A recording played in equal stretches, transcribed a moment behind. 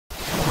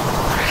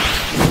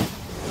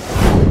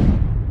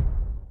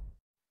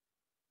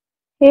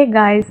Hey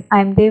guys,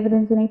 I'm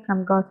Devaranjani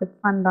from Gossip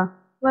Funda.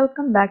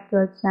 Welcome back to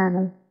our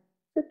channel.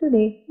 So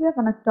today we are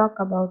going to talk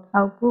about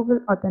how Google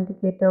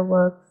Authenticator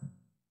works.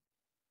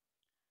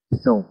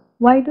 So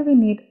why do we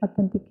need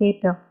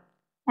Authenticator?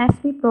 As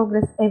we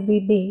progress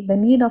every day, the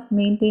need of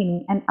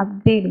maintaining and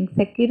upgrading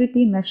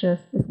security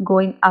measures is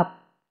going up.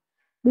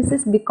 This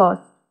is because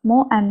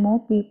more and more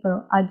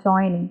people are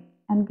joining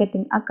and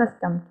getting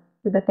accustomed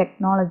to the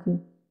technology.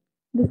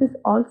 This is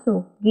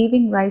also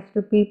giving rise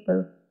to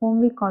people whom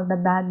we call the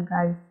bad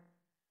guys.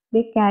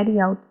 They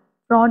carry out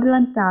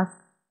fraudulent tasks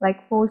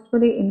like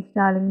forcefully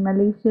installing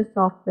malicious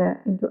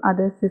software into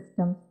other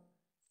systems,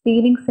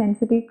 stealing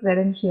sensitive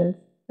credentials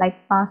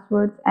like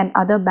passwords and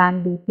other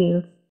bank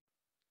details.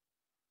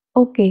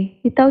 Okay,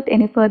 without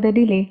any further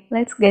delay,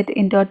 let's get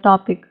into our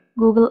topic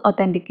Google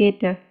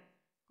Authenticator.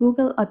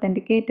 Google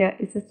Authenticator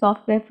is a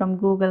software from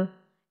Google.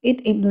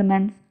 It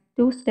implements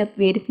two-step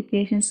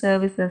verification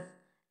services.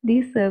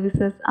 These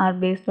services are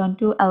based on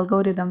two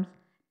algorithms,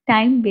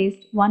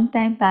 time-based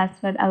one-time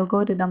password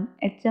algorithm,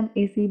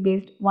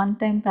 HMAC-based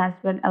one-time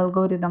password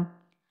algorithm.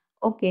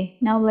 Okay,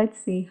 now let's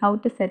see how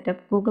to set up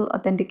Google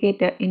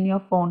Authenticator in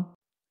your phone.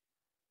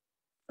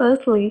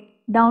 Firstly,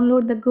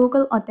 download the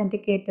Google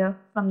Authenticator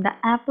from the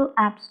Apple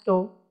App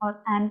Store or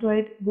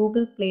Android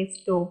Google Play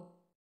Store.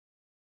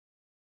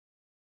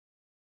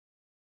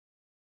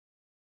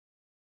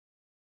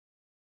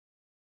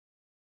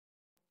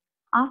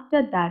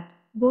 After that,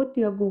 go to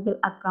your Google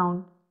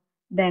account.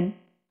 Then,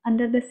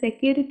 under the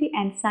Security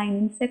and Sign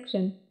In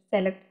section,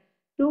 select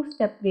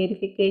Two-Step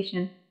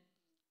Verification.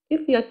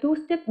 If your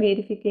two-step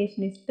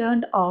verification is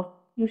turned off,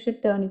 you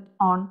should turn it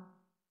on.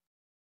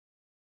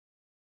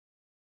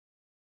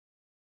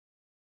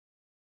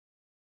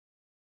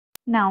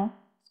 Now,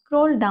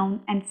 scroll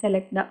down and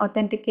select the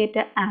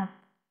Authenticator app.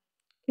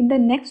 In the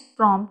next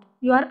prompt,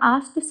 you are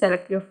asked to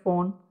select your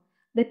phone.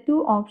 The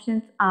two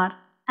options are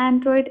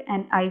Android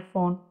and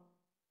iPhone.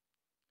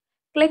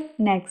 Click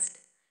Next.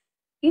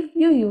 If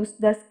you use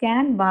the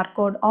scan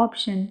barcode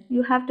option,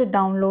 you have to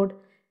download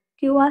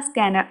QR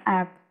scanner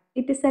app.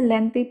 It is a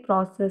lengthy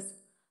process,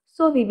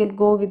 so we will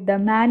go with the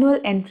manual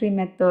entry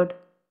method.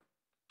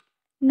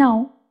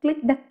 Now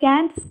click the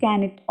Can't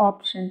Scan It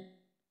option.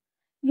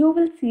 You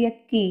will see a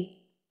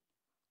key.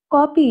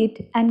 Copy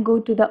it and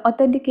go to the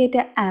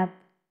Authenticator app.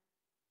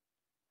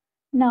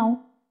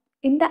 Now,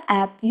 in the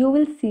app, you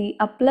will see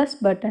a plus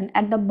button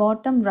at the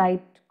bottom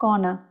right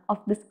corner of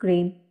the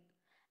screen,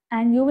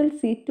 and you will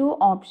see two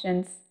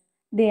options.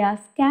 They are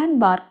Scan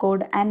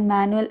Barcode and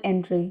Manual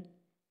Entry.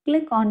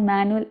 Click on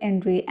Manual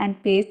Entry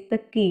and paste the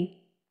key.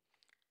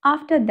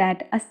 After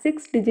that, a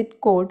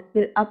 6-digit code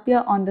will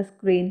appear on the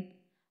screen.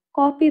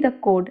 Copy the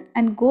code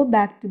and go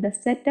back to the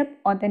Setup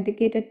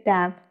Authenticator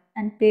tab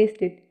and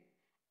paste it.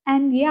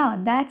 And yeah,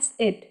 that's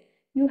it.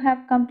 You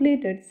have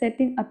completed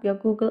setting up your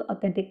Google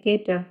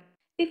Authenticator.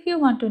 If you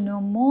want to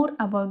know more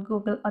about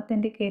Google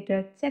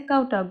Authenticator, check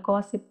out our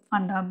Gossip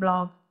Funda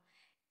blog.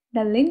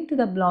 The link to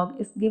the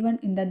blog is given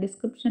in the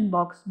description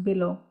box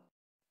below.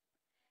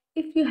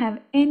 If you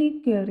have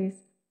any queries,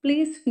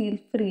 please feel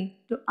free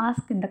to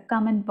ask in the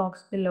comment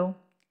box below.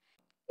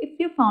 If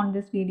you found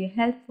this video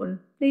helpful,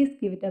 please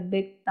give it a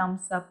big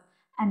thumbs up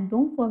and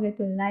don't forget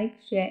to like,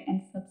 share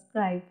and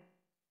subscribe.